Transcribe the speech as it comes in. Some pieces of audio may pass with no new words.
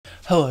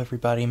Hello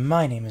everybody,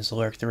 my name is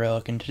Lurk the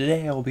Relic, and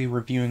today I will be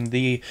reviewing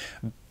the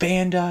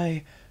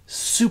Bandai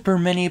Super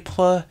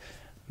Minipla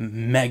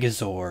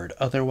Megazord,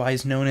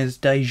 otherwise known as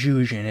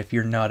Daijujin if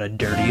you're not a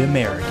dirty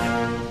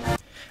American.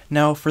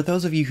 Now, for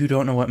those of you who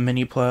don't know what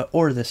Minipla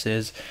or this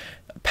is,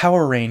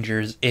 Power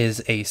Rangers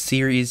is a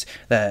series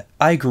that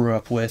I grew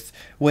up with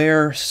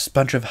where a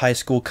bunch of high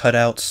school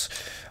cutouts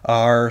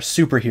are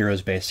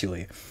superheroes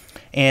basically.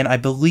 And I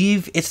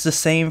believe it's the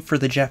same for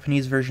the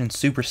Japanese version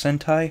Super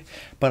Sentai,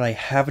 but I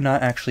have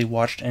not actually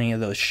watched any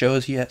of those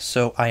shows yet,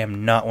 so I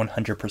am not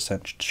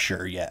 100%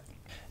 sure yet.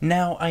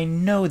 Now, I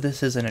know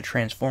this isn't a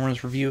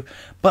Transformers review,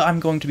 but I'm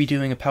going to be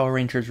doing a Power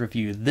Rangers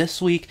review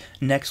this week,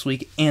 next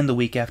week, and the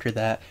week after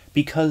that,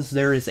 because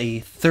there is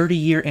a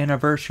 30-year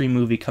anniversary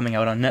movie coming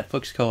out on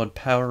Netflix called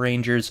Power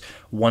Rangers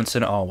Once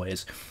and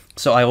Always.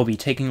 So I will be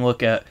taking a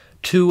look at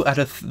 2 out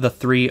of the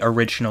 3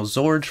 original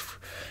Zords,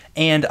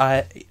 and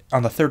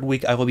on the third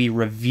week, I will be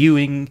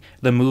reviewing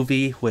the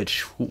movie,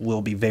 which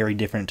will be very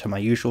different to my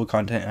usual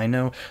content, I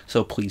know,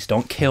 so please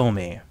don't kill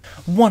me.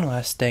 One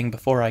last thing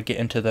before I get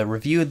into the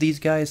review of these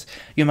guys,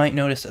 you might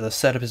notice that the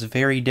setup is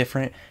very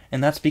different,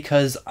 and that's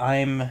because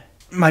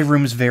my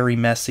room's very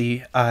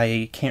messy.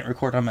 I can't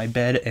record on my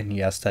bed, and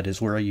yes, that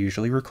is where I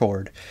usually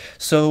record.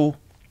 So,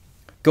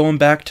 going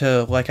back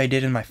to like I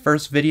did in my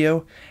first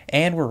video,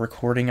 and we're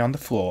recording on the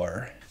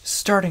floor.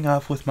 Starting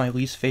off with my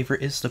least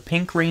favorite is the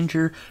Pink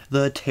Ranger,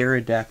 the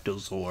Pterodactyl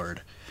Zord.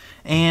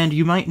 And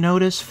you might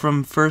notice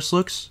from first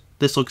looks,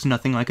 this looks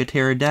nothing like a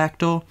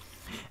pterodactyl.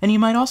 And you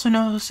might also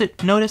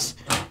notice,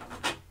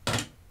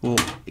 well,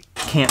 it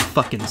can't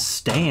fucking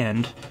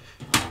stand.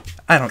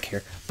 I don't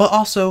care. But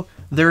also,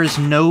 there is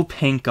no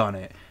pink on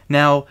it.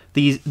 Now,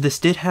 this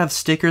did have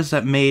stickers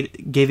that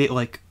gave it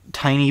like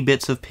tiny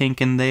bits of pink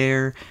in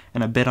there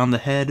and a bit on the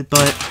head,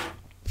 but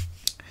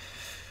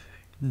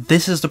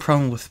this is the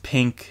problem with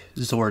pink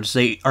Zords.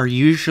 They are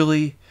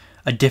usually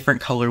a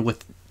different color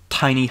with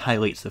tiny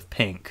highlights of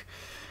pink.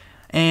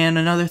 And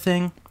another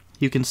thing,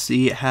 you can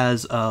see it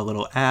has a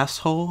little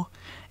asshole,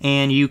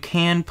 and you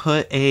can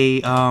put a,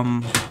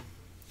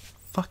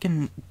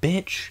 fucking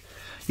bitch.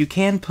 You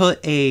can put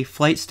a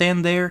flight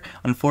stand there.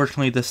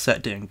 Unfortunately, this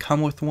set didn't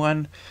come with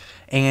one,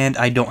 and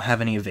I don't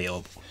have any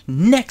available.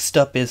 Next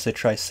up is the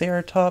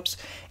Triceratops,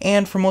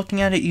 and from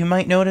looking at it, you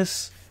might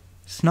notice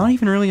it's not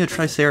even really a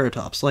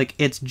Triceratops. Like,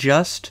 it's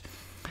just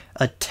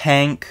a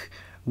tank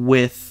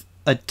with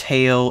a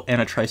tail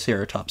and a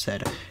Triceratops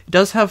head. It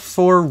does have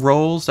 4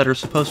 rolls that are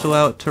supposed to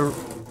allow it to...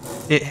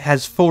 It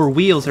has 4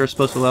 wheels that are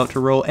supposed to allow it to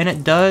roll, and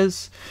it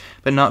does,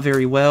 but not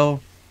very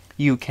well.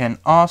 You can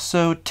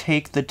also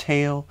take the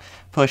tail,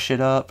 push it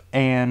up,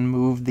 and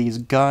move these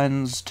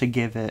guns to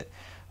give it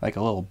like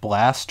a little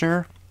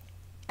blaster.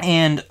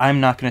 And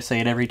I'm not going to say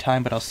it every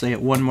time, but I'll say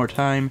it one more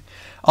time.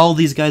 All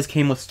these guys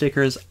came with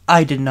stickers.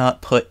 I did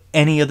not put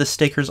any of the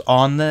stickers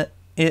on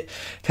it,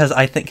 because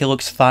I think it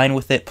looks fine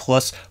with it,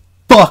 plus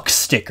fuck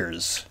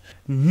stickers.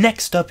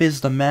 Next up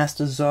is the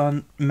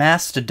Mastodon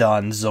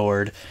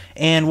Zord.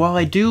 And while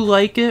I do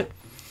like it,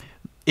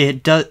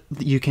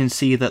 you can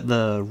see that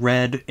the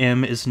red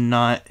M is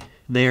not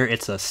there.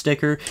 It's a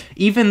sticker.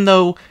 Even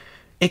though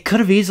it could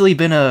have easily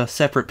been a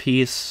separate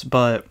piece,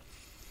 but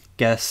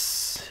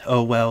guess,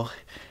 oh well.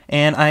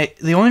 And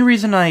the only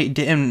reason I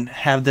didn't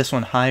have this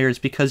one higher is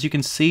because you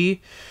can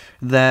see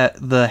that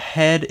the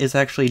head is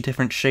actually a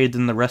different shade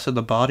than the rest of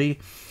the body.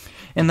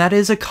 And that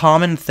is a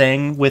common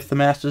thing with the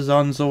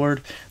Mastodon Zord.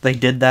 They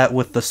did that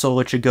with the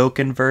Solar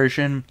Chigoken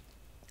version.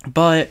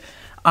 But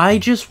I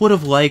just would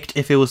have liked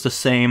if it was the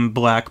same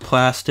black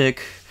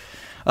plastic.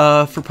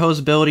 For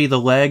posability,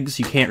 the legs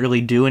you can't really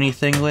do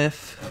anything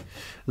with.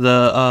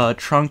 The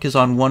trunk is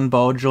on one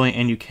ball joint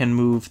and you can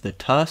move the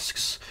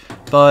tusks,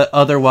 but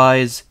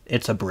otherwise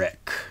it's a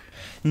brick.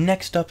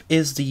 Next up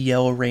is the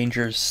Yellow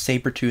Ranger's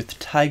Saber-Toothed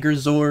Tiger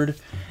Zord,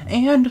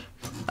 and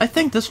I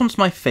think this one's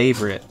my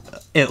favorite,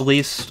 at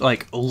least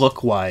like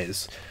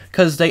look-wise,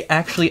 because they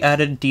actually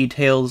added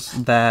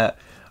details that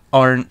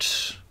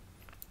aren't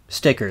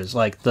stickers,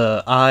 like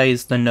the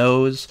eyes, the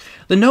nose.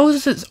 The nose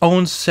is its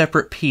own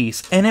separate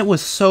piece, and it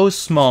was so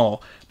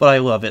small, but I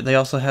love it. They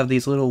also have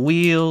these little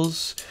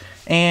wheels,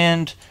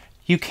 and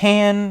you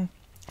can,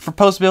 for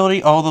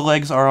posability, all the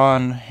legs are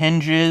on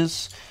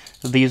hinges.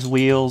 These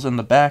wheels and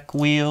the back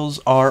wheels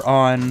are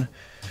on,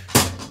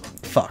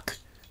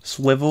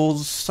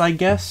 swivels, I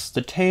guess.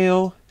 The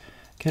tail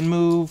can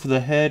move, the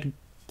head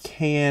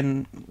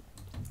can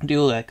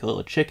do like a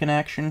little chicken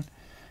action,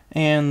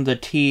 and the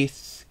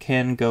teeth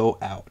can go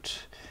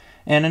out.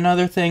 And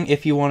another thing,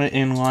 if you want it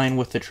in line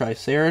with the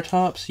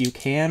Triceratops, you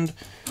can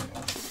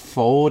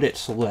fold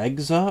its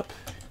legs up.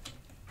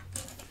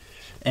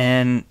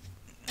 And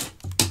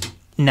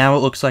now it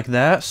looks like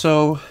that,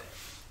 so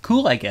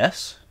cool, I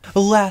guess.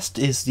 Last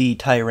is the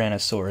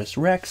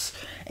Tyrannosaurus Rex,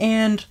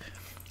 and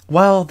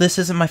while this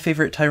isn't my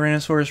favorite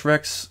Tyrannosaurus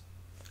Rex,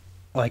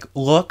 like,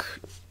 look,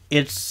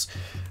 it's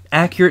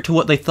accurate to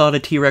what they thought a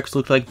T-Rex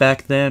looked like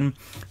back then.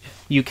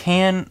 You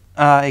can,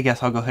 I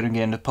guess I'll go ahead and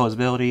get into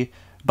posability.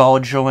 Ball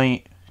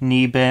joint,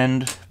 knee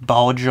bend,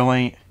 ball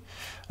joint,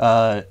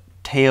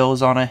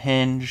 tail's on a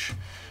hinge.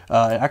 It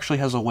actually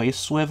has a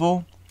waist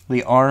swivel.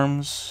 The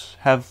arms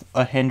have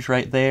a hinge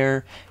right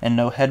there and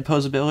no head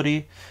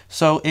posability.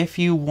 So if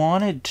you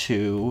wanted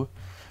to,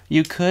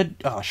 you could...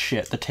 Oh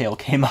shit, the tail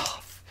came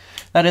off.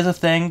 That is a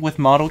thing with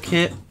model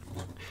kit.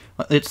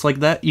 It's like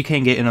that. You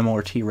can get in a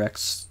more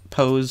T-Rex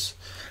pose.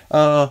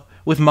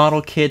 With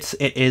model kits,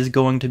 it is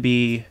going to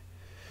be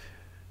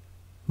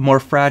more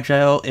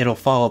fragile. It'll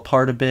fall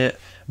apart a bit.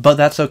 But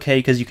that's okay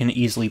because you can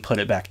easily put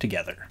it back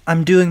together.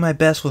 I'm doing my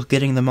best with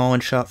getting them all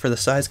in shot for the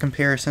size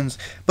comparisons,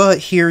 but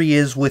here he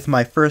is with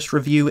my first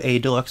review, a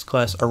Deluxe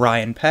Class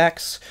Orion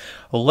Pax.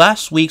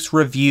 Last week's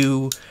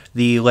review,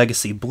 the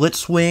Legacy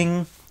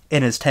Blitzwing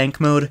in his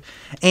tank mode,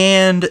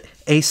 and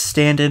a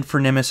stand-in for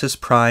Nemesis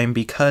Prime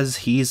because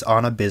he's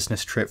on a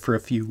business trip for a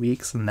few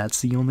weeks, and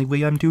that's the only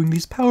way I'm doing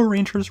these Power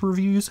Rangers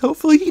reviews.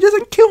 Hopefully he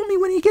doesn't kill me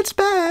when he gets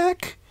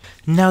back!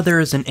 Now there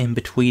is an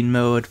in-between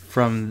mode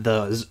from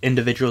the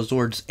individual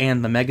Zords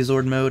and the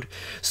Megazord mode,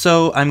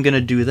 so I'm going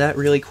to do that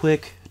really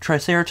quick.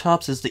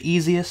 Triceratops is the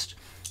easiest.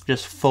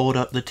 Just fold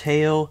up the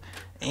tail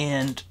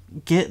and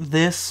get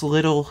this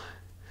little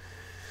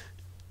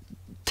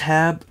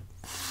tab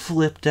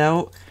flipped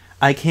out.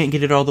 I can't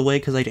get it all the way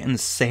because I didn't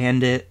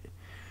sand it.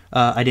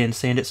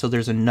 So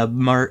there's a nub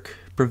mark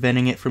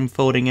preventing it from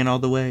folding in all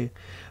the way.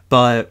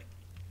 But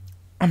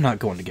I'm not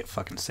going to get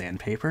fucking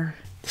sandpaper.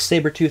 The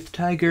saber-toothed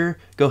tiger,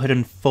 go ahead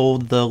and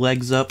fold the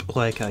legs up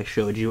like I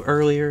showed you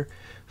earlier.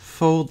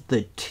 Fold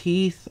the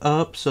teeth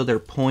up so they're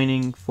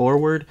pointing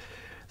forward.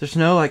 There's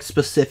no like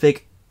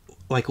specific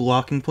like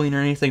locking point or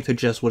anything, so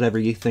just whatever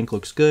you think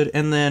looks good.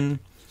 And then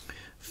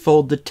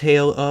fold the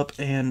tail up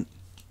and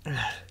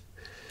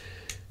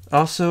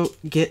also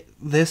get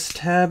this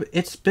tab.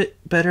 It's a bit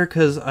better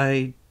because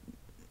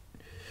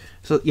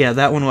so yeah,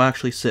 that one will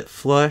actually sit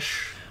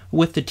flush.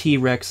 With the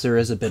T-Rex, there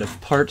is a bit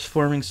of parts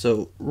forming,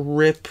 so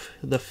rip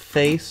the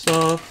face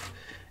off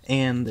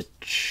and the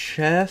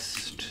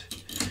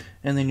chest,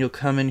 and then you'll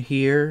come in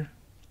here.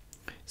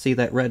 See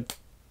that red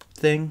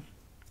thing?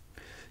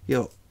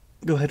 You'll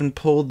go ahead and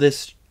pull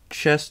this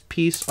chest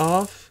piece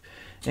off,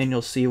 and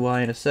you'll see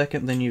why in a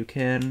second. Then you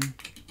can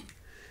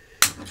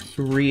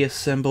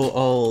reassemble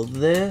all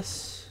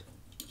this,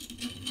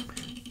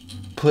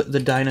 put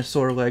the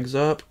dinosaur legs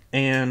up,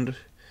 and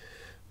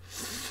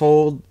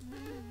fold...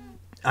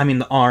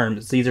 the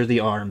arms. These are the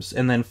arms.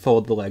 And then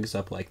fold the legs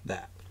up like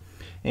that.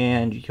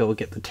 And you'll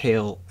get the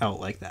tail out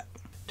like that.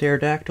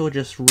 Pterodactyl,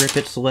 just rip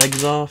its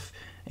legs off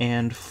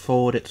and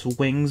fold its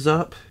wings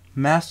up.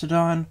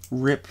 Mastodon,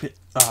 rip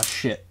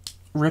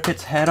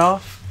its head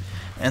off.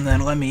 And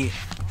then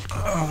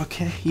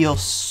you'll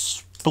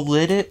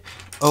split it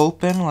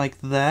open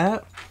like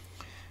that.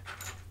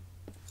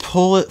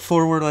 Pull it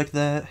forward like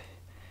that.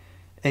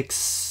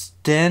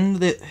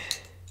 Extend it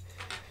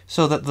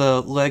so that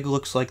the leg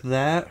looks like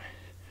that.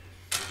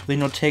 Then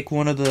you'll take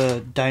one of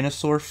the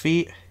dinosaur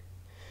feet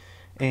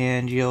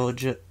and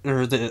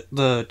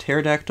the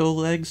pterodactyl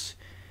legs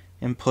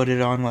and put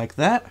it on like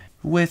that.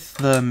 With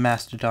the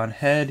mastodon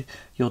head,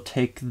 you'll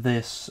take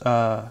this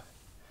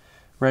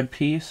red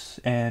piece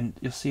and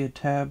you'll see a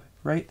tab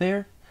right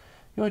there.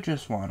 You'll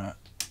just want to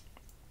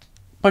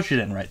push it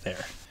in right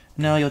there.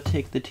 Now you'll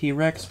take the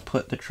T-Rex,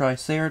 put the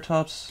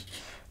Triceratops,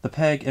 the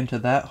peg into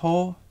that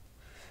hole.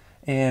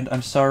 And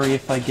I'm sorry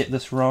if I get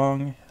this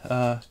wrong.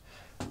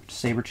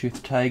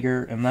 Saber-toothed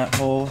tiger in that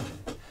hole,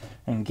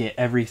 and get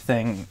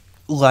everything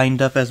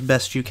lined up as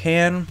best you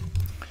can.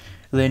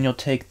 Then you'll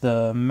take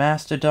the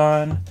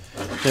mastodon.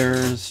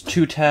 There's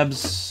two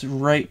tabs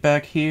right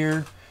back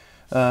here.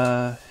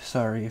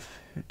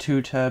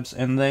 Two tabs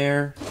in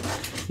there.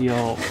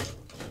 You'll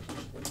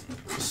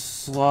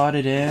slot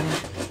it in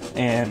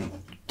and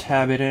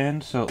tab it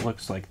in so it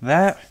looks like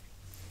that.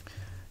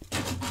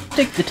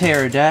 Take the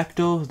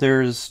pterodactyl.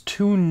 There's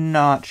two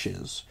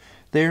notches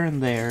there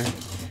and there,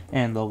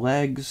 and the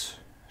legs,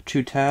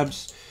 two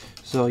tabs,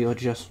 so you'll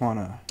just want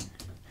to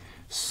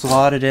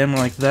slot it in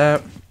like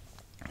that.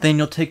 Then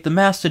you'll take the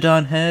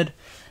mastodon head,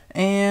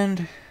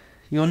 and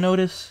you'll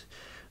notice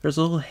there's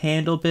a little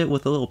handle bit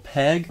with a little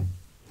peg,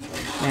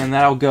 and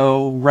that'll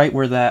go right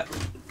where that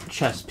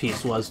chest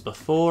piece was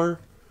before.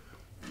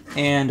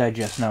 And I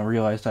just now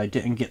realized I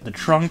didn't get the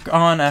trunk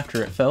on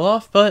after it fell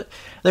off, but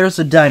there's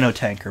a Dino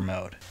Tanker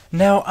mode.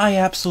 Now, I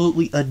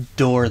absolutely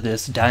adore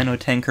this Dino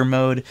Tanker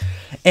mode,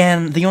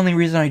 and the only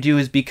reason I do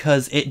is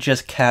because it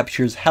just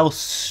captures how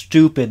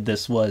stupid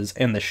this was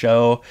in the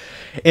show.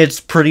 It's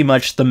pretty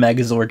much the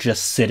Megazord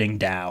just sitting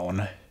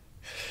down.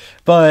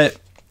 But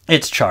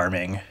it's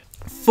charming.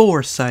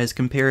 For size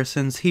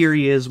comparisons, here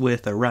he is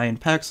with Orion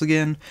Pax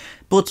again,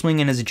 Blitzwing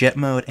in his jet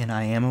mode, and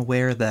I am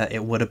aware that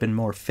it would have been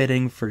more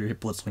fitting for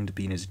Blitzwing to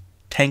be in his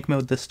tank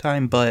mode this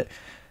time, but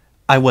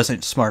I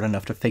wasn't smart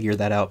enough to figure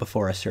that out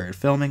before I started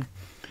filming.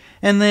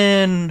 And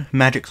then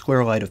Magic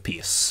Square Light of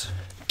Peace.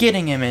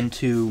 Getting him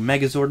into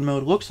Megazord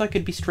mode looks like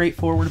it'd be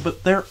straightforward,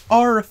 but there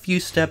are a few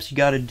steps you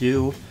gotta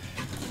do,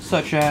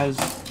 such as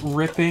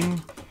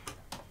ripping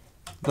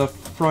the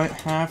front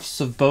halves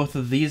of both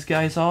of these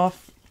guys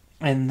off,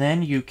 and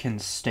then you can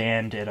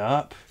stand it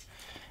up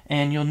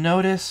And you'll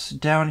notice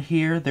down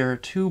here there are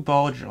 2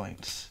 ball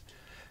joints.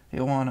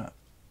 You'll wanna...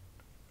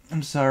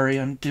 I'm sorry,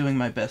 I'm doing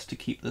my best to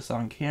keep this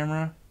on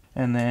camera.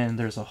 And then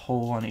there's a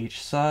hole on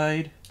each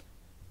side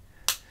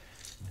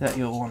that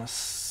you'll want to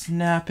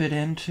snap it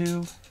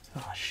into.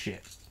 Oh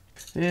shit.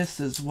 This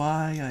is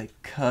why I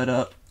cut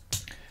up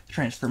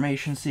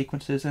transformation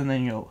sequences, and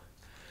then you'll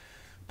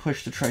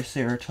push the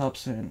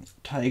Triceratops and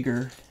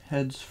tiger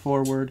heads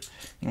forward.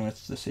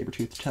 With the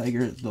saber-toothed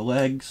tiger, the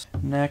legs.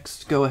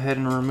 Next, go ahead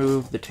and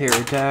remove the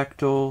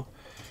pterodactyl,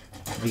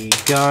 the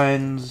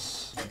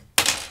guns,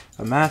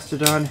 a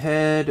mastodon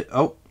head.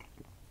 Oh,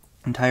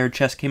 entire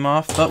chest came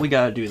off, but we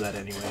gotta do that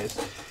anyways.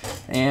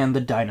 And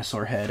the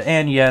dinosaur head.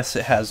 And yes,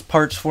 it has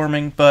parts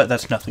forming, but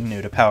that's nothing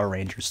new to Power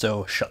Rangers,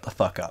 so shut the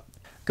fuck up.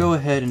 Go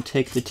ahead and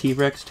take the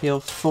T-Rex tail,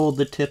 fold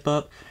the tip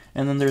up,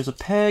 and then there's a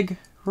peg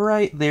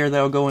right there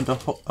that'll go into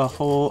a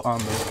hole on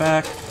the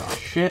back. Oh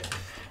shit.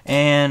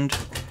 And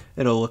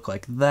it'll look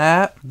like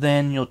that.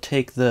 Then you'll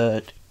take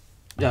the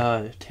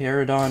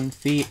pterodon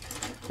feet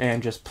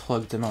and just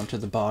plug them onto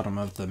the bottom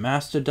of the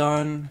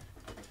mastodon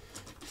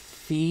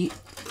feet.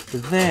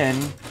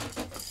 Then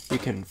you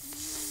can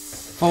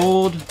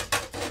fold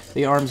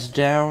the arms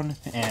down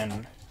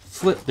and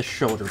flip the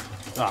shoulder.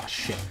 Ah,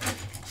 shit.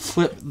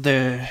 Flip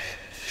the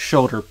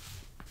shoulder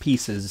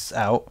pieces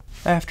out.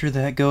 After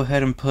that, go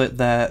ahead and put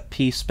that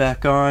piece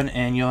back on,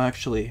 and you'll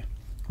actually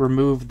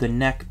remove the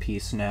neck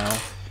piece now.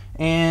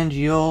 And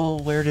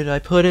you'll, where did I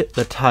put it?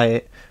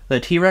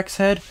 The T-Rex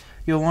head.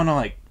 You'll want to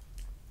like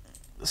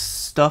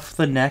stuff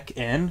the neck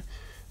in,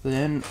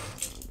 then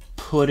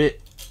put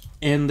it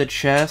in the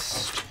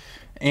chest,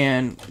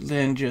 and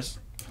then just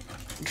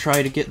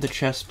try to get the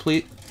chest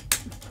plate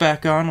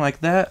back on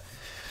like that.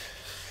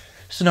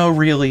 It's no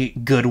really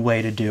good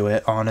way to do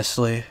it,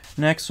 honestly.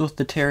 Next, with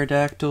the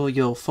pterodactyl,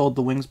 you'll fold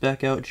the wings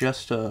back out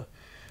just to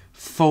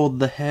fold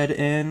the head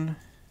in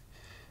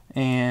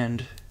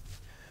and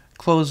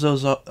close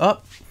those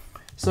up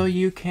so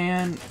you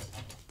can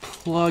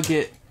plug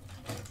it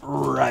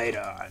right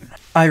on.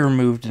 I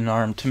removed an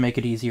arm to make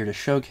it easier to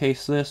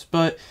showcase this,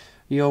 but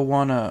you'll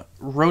want to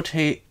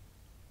rotate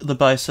the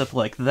bicep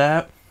like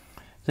that.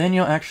 Then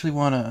you'll actually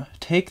want to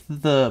take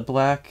the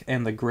black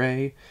and the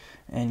gray,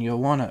 and you'll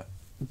want to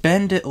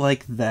bend it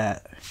like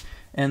that.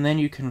 And then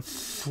you can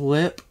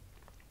flip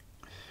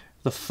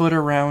the foot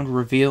around,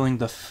 revealing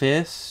the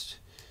fist.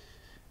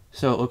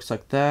 So it looks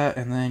like that,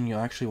 and then you'll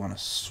actually want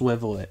to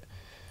swivel it.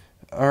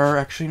 Or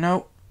actually,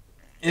 no.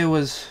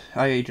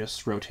 I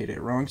just rotated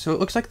it wrong, so it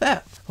looks like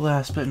that.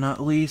 Last but not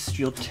least,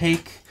 you'll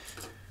take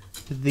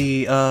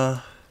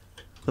the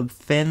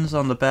fins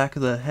on the back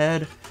of the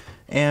head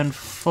and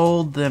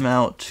fold them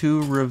out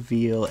to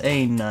reveal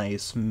a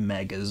nice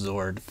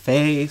Megazord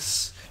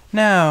face.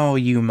 Now,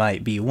 you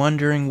might be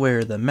wondering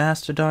where the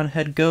mastodon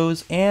head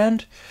goes,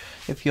 and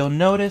if you'll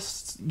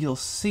notice, you'll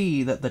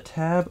see that the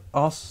tab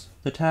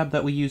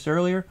that we used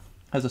earlier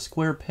has a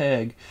square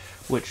peg,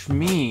 which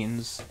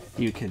means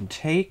you can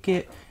take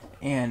it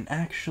and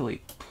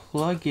actually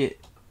plug it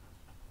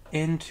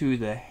into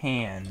the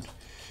hand.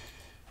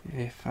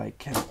 If I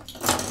can...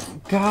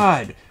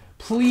 God,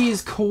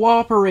 please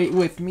cooperate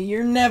with me.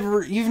 You've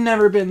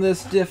never been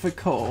this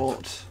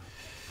difficult.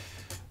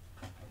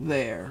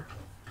 There.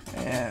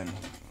 And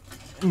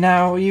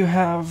now you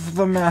have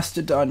the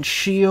mastodon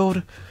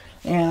shield.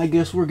 And I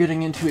guess we're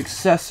getting into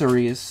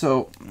accessories,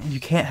 so you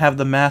can't have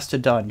the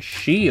mastodon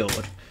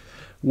shield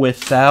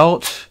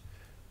without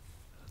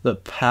the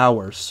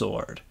power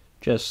sword.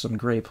 Just some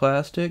gray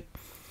plastic,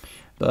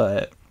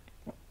 but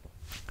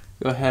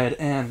go ahead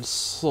and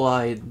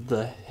slide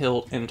the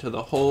hilt into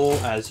the hole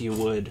as you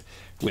would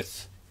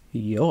with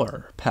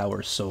your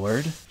power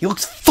sword. It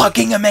looks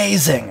fucking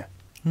amazing!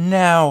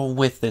 Now,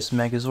 with this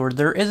Megazord,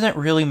 there isn't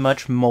really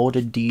much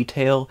molded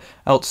detail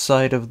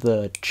outside of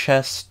the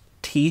chest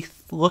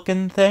teeth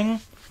looking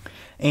thing,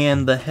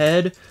 and the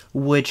head,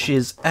 which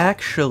is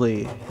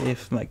actually,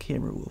 if my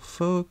camera will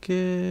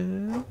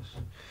focus,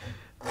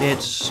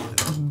 it's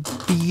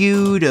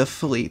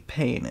beautifully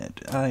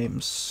painted. I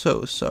am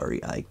so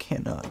sorry, I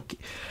cannot.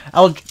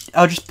 I'll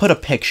just put a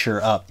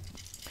picture up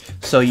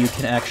so you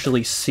can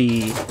actually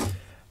see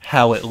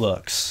how it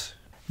looks.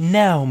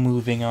 Now,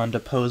 moving on to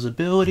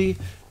posability,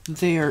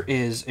 there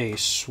is a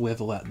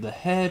swivel at the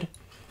head.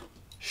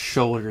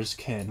 Shoulders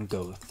can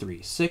go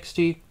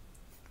 360.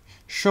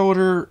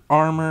 Shoulder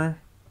armor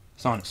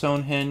is on its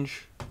own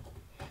hinge.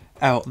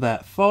 Out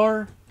that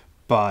far.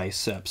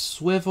 Bicep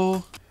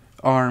swivel.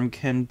 Arm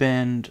can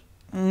bend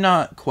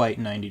not quite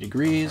 90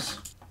 degrees.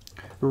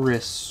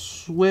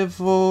 Wrist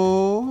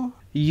swivel.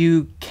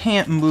 You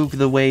can't move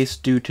the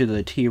waist due to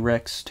the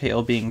T-Rex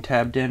tail being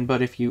tabbed in,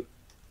 but if you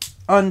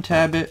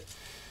untab it,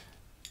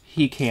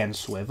 he can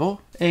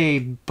swivel. A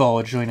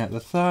ball joint at the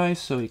thigh,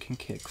 so he can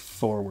kick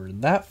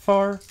forward that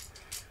far.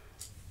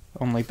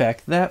 Only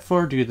back that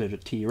far due to the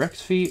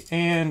T-Rex feet,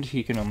 and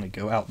he can only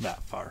go out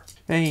that far.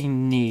 A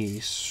knee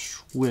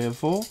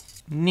swivel.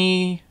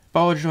 Knee,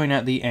 ball joint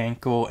at the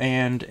ankle,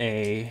 and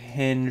a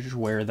hinge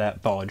where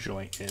that ball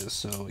joint is,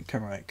 so it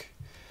can like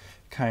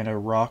kind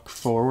of rock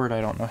forward.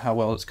 I don't know how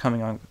well it's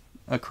coming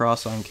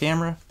across on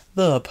camera.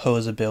 The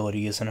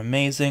posability isn't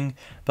amazing,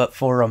 but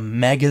for a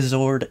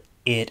Megazord,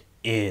 it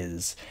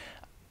is.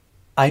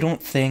 I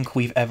don't think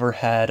we've ever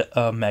had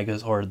a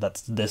Megazord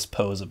that's this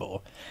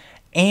posable.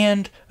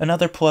 And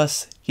another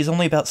plus, he's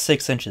only about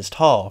 6 inches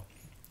tall.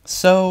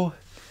 So,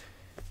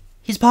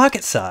 he's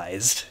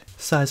pocket-sized.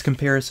 Size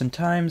comparison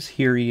times,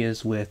 here he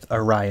is with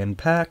Orion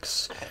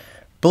Pax,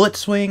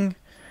 Blitzwing,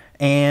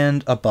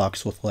 and a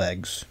box with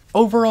legs.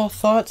 Overall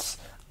thoughts,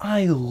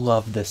 I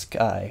love this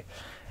guy.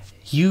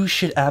 You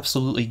should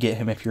absolutely get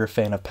him if you're a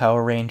fan of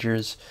Power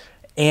Rangers,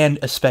 and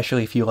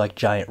especially if you like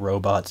giant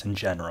robots in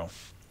general.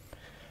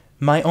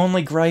 My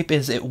only gripe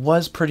is it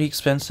was pretty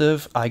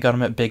expensive. I got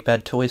him at Big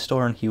Bad Toy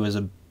Store and he was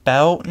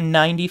about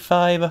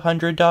 $95,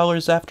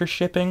 $100 after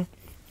shipping.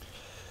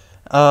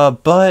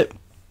 But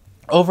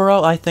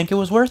overall, I think it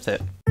was worth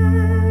it.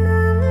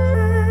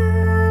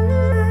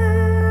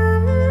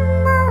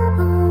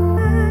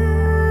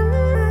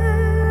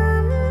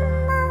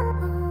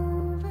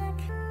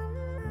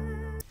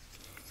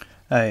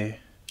 I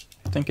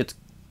think it's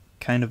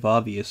kind of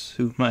obvious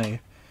who my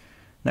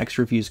next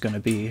review is going to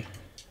be.